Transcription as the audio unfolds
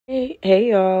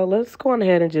Hey y'all, let's go on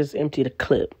ahead and just empty the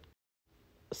clip.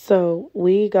 So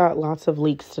we got lots of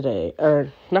leaks today,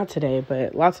 or not today,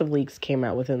 but lots of leaks came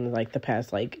out within like the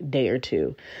past like day or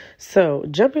two. So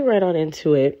jumping right on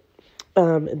into it,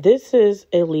 this is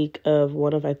a leak of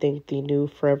one of I think the new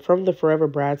from the Forever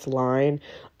Bratz line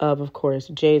of course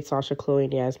Jade, Sasha, Chloe,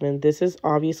 and Yasmin. This is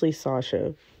obviously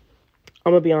Sasha.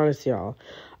 I'm gonna be honest, y'all.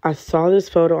 I saw this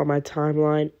photo on my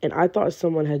timeline and I thought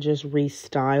someone had just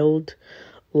restyled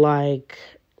like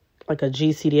a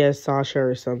GCDS Sasha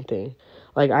or something.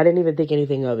 Like, I didn't even think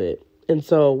anything of it. And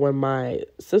so when my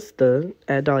sister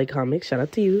at Dolly Comics, shout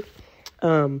out to you,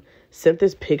 sent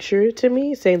this picture to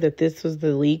me saying that this was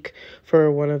the leak for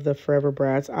one of the Forever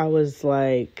Brats, I was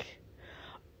like,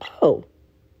 oh,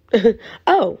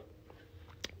 oh.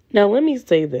 Now, let me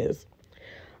say this.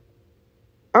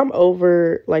 I'm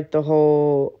over, like, the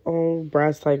whole,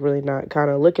 Bratz, like, really not kind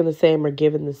of looking the same or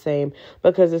giving the same,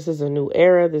 because this is a new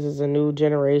era, this is a new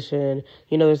generation.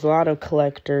 You know, there's a lot of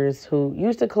collectors who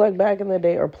used to collect back in the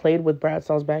day or played with Bratz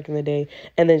dolls back in the day,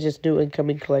 and then just new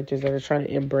incoming collectors that are trying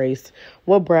to embrace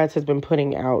what Bratz has been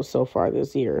putting out so far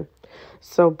this year.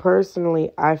 So,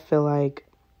 personally, I feel like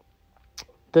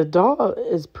the doll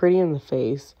is pretty in the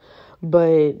face,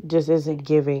 but just isn't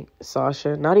giving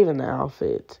Sasha, not even the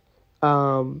outfit.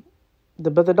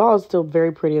 But the doll is still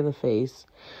very pretty in the face.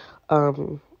 I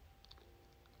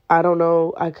don't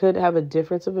know. I could have a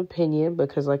difference of opinion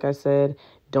because, like I said,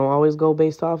 don't always go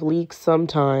based off leaks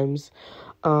sometimes.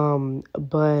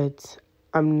 But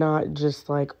I'm not just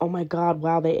like, oh my God,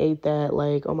 wow, they ate that.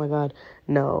 Like, oh my God.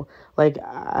 No, like,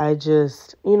 I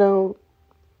just,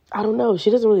 I don't know.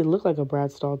 She doesn't really look like a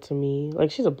Bratz doll to me. Like,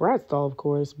 she's a Bratz doll, of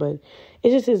course, but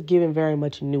it just is given very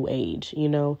much new age,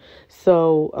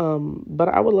 So, but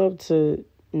I would love to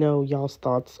know y'all's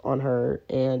thoughts on her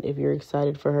and if you're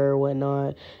excited for her or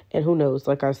whatnot. And who knows,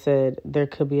 like I said, there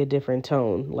could be a different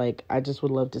tone. Like, I just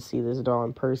would love to see this doll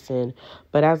in person.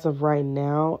 But as of right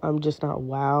now, I'm just not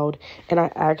wowed. And I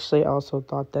actually also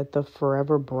thought that the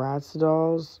Forever Bratz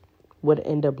dolls would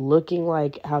end up looking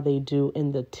like how they do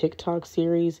in the TikTok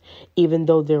series, even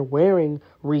though they're wearing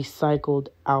recycled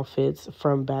outfits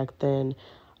from back then.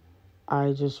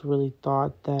 I just really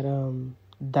thought that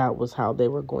that was how they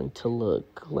were going to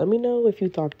look. Let me know if you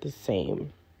thought the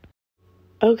same.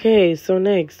 Okay, so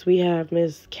next we have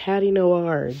Miss Catty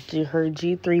Noir, her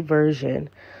G3 version.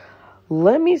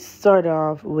 Let me start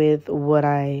off with what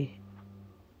I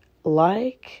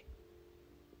like.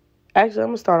 Actually, I'm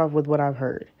going to start off with what I've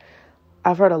heard.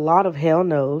 I've heard a lot of hell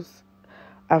no's.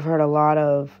 I've heard a lot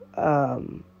of hell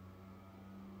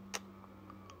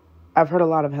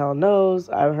no's.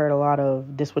 I've heard a lot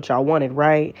of this what y'all wanted,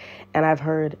 right? And I've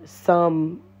heard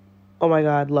some, oh my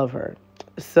God, love her.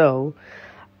 So,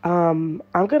 I'm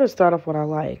going to start off what I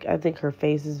like. I think her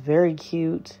face is very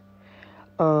cute.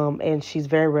 And she's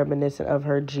very reminiscent of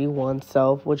her G1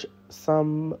 self, which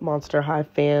some Monster High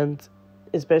fans,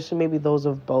 especially maybe those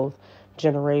of both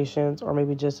generations or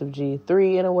maybe just of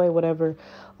G3 in a way, whatever,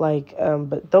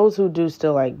 but those who do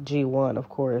still like G1, of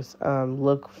course,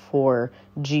 look for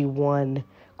G1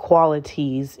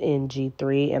 qualities in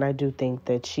G3, and I do think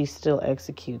that she still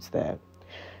executes that.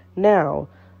 Now,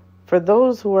 for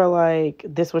those who are like,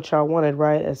 this what y'all wanted,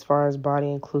 right, as far as body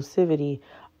inclusivity,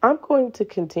 I'm going to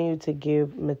continue to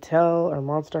give Mattel or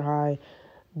Monster High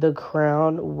the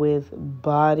crown with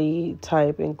body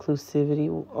type inclusivity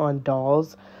on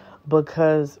dolls,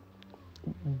 because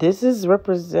this is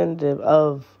representative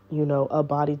of, a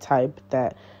body type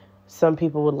that some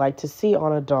people would like to see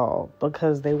on a doll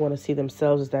because they want to see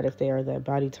themselves as that if they are that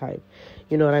body type.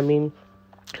 You know what I mean?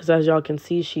 Because as y'all can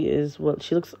see, she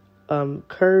looks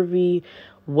curvy,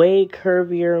 way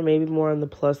curvier, maybe more on the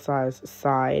plus size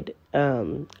side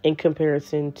in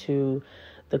comparison to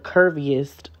the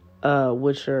curviest,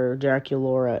 which are Jackie,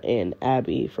 Laura, and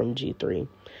Abby from G3.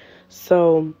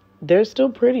 So they're still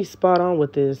pretty spot on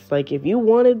with this. Like, if you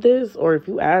wanted this or if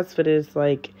you asked for this,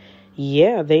 like,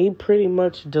 yeah, they pretty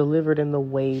much delivered in the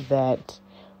way that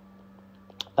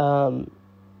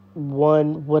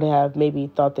one would have maybe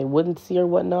thought they wouldn't see or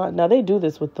whatnot. Now, they do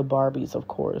this with the Barbies, of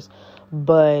course,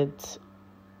 but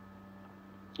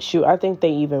shoot, I think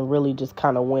they even really just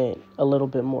kind of went a little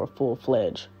bit more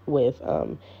full-fledged with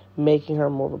making her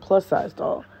more of a plus-size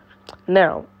doll.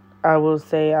 Now, I will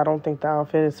say I don't think the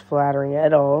outfit is flattering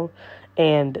at all,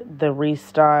 and the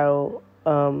restyle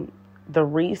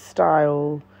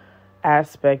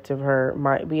aspect of her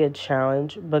might be a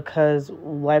challenge because,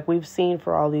 like we've seen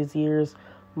for all these years,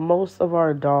 most of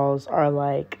our dolls are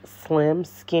like slim,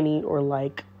 skinny, or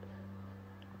like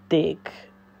thick,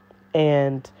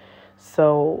 and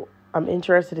so I'm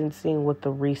interested in seeing what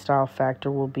the restyle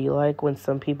factor will be like when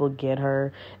some people get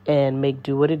her and make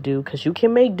do what it do, because you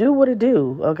can make do what it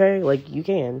do, okay? Like, you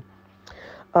can.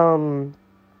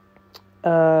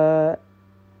 Uh,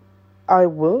 I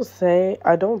will say,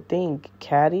 I don't think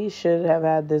Caddy should have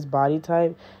had this body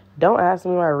type. Don't ask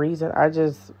me my reason.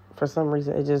 For some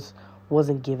reason, it just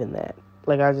wasn't given that.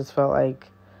 Like, I just felt like,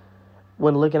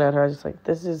 when looking at her, I was just like,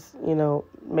 this is,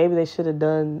 maybe they should have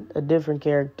done a different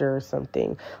character or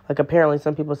something. Like, apparently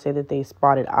some people say that they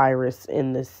spotted Iris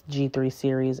in this G3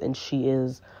 series, and she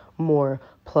is more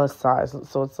plus size.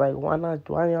 So it's like, why don't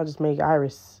y'all just make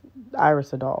Iris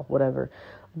a doll, whatever.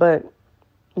 But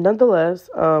nonetheless,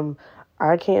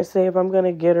 I can't say if I'm going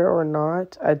to get her or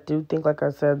not. I do think, like I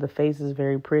said, the face is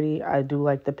very pretty. I do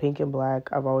like the pink and black.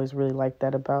 I've always really liked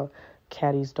that about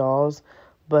Caddy's dolls.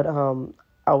 But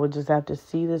I would just have to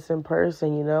see this in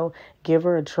person, give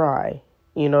her a try.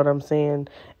 You know what I'm saying?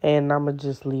 And I'm going to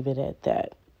just leave it at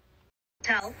that.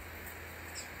 Tell.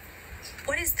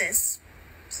 What is this?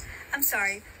 I'm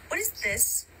sorry. What is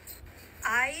this?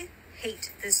 I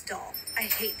hate this doll. I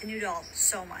hate the new doll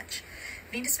so much.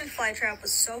 Venus McFlytrap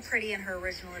was so pretty in her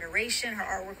original iteration. Her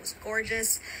artwork was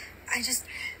gorgeous.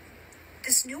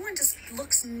 This new one just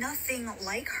looks nothing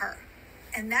like her.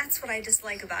 And that's what I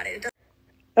dislike about it.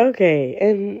 Okay,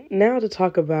 and now to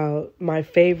talk about my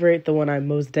favorite, the one I'm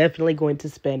most definitely going to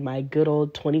spend my good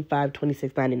old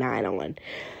 $26.99 on.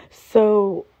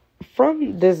 So,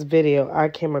 from this video I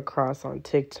came across on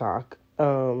TikTok,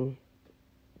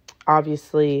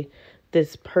 obviously,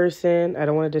 this person, I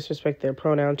don't want to disrespect their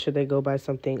pronouns, should they go by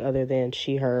something other than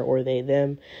she, her, or they,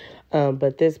 them.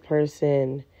 But this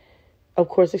person, of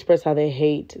course, expressed how they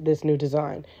hate this new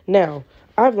design. Now,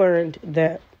 I've learned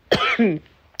that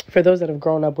for those that have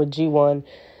grown up with G1,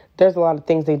 there's a lot of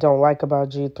things they don't like about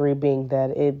G3, being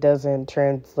that it doesn't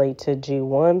translate to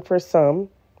G1 for some.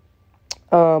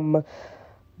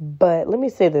 But let me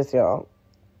say this, y'all.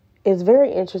 It's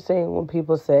very interesting when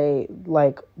people say,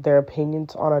 like, their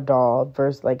opinions on a doll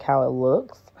versus, like, how the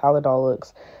doll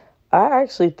looks. I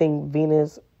actually think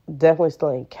Venus definitely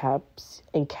still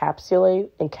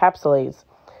encapsulates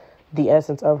the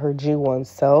essence of her G1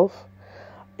 self.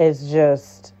 It's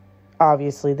just,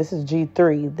 obviously, this is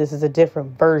G3. This is a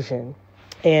different version.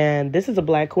 And this is a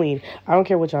black queen. I don't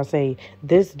care what y'all say.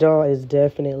 This doll is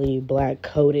definitely black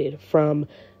coated, from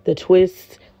the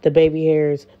twists, the baby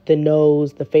hairs, the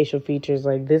nose, the facial features.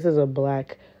 Like, this is a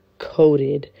black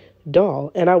coated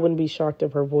doll. And I wouldn't be shocked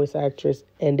if her voice actor,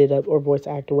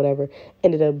 whatever,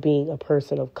 ended up being a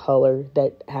person of color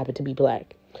that happened to be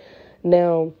black.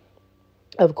 Now,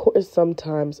 of course,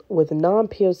 sometimes with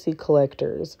non-POC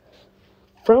collectors,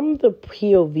 from the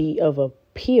POV of a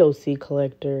POC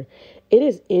collector, it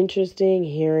is interesting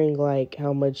hearing, like,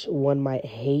 how much one might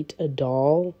hate a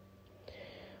doll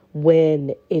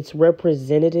when it's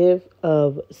representative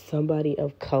of somebody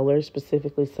of color,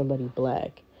 specifically somebody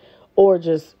black, or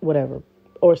just whatever,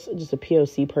 or just a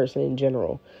POC person in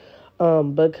general.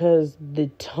 Because the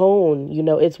tone,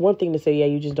 it's one thing to say, yeah,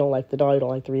 you just don't like the doll, you don't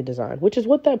like the redesign, which is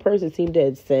what that person seemed to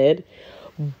have said.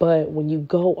 But when you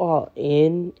go all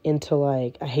into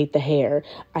like, I hate the hair,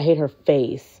 I hate her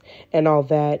face, and all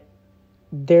that,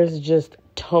 there's just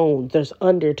tones, there's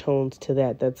undertones to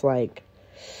that. That's like,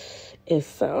 it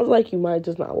sounds like you might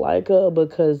just not like her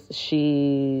because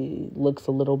she looks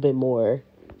a little bit more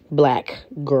black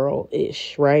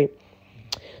girl-ish, right?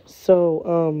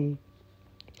 So,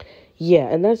 yeah,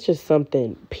 and that's just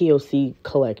something POC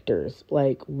collectors,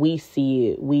 like, we see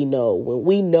it, we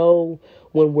know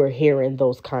when we're hearing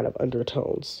those kind of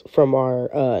undertones from our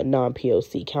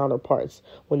non-POC counterparts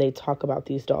when they talk about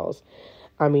these dolls.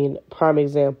 I mean, prime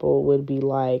example would be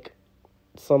like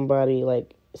somebody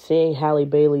like seeing Halle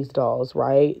Bailey's dolls,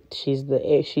 right? She's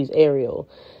Ariel,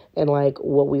 and like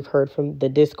what we've heard from the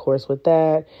discourse with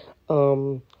that,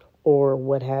 or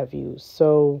what have you.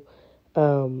 So,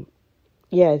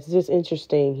 yeah, it's just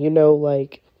interesting,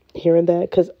 like hearing that,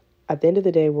 because at the end of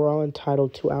the day, we're all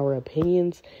entitled to our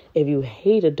opinions. If you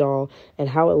hate a doll and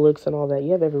how it looks and all that,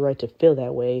 you have every right to feel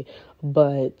that way.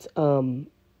 But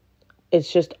it's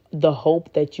just the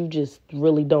hope that you just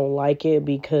really don't like it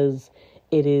because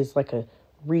it is like a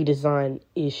redesign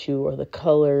issue, or the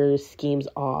color scheme's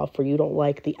off, or you don't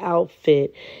like the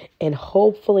outfit, and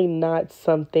hopefully not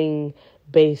something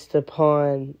based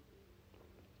upon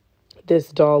this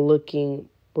doll looking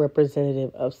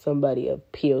representative of somebody of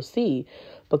POC,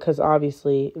 because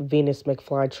obviously Venus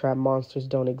McFlytrap monsters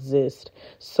don't exist.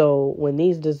 So when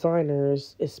these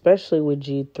designers, especially with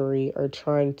G3, are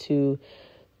trying to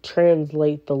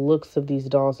translate the looks of these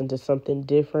dolls into something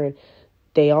different,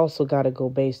 they also got to go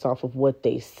based off of what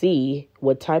they see,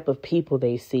 what type of people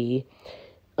they see.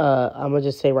 I'm going to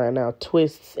just say right now,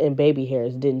 twists and baby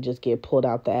hairs didn't just get pulled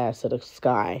out the ass of the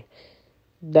sky.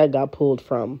 That got pulled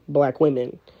from black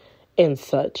women and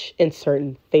such, and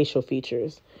certain facial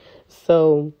features.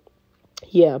 So,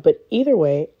 yeah, but either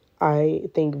way, I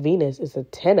think Venus is a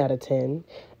 10 out of 10.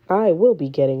 I will be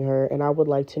getting her, and I would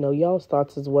like to know y'all's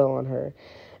thoughts as well on her.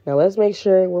 Now, let's make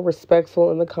sure we're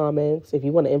respectful in the comments. If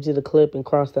you want to empty the clip and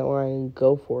cross that line,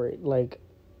 go for it. Like,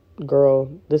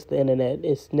 girl, this is the internet.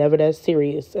 It's never that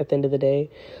serious at the end of the day.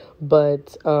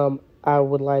 But I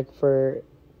would like for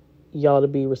y'all to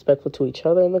be respectful to each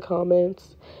other in the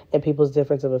comments and people's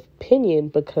difference of opinion,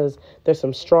 because there's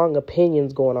some strong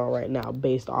opinions going on right now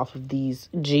based off of these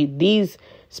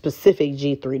specific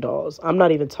G3 dolls. I'm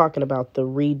not even talking about the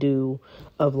redo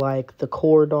of like the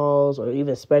core dolls or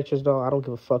even Spectre's doll. I don't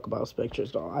give a fuck about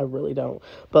Spectre's doll. I really don't.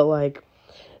 But like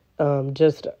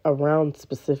just around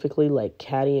specifically like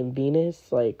Caddy and Venus,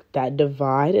 like that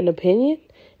divide in opinion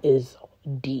is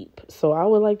deep. So I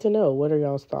would like to know, what are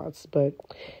y'all's thoughts? But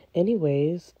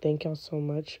anyways, thank y'all so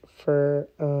much for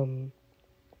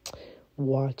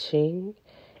watching,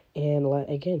 and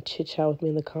again, chit chat with me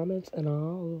in the comments, and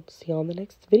I'll see y'all in the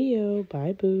next video.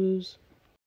 Bye, boos.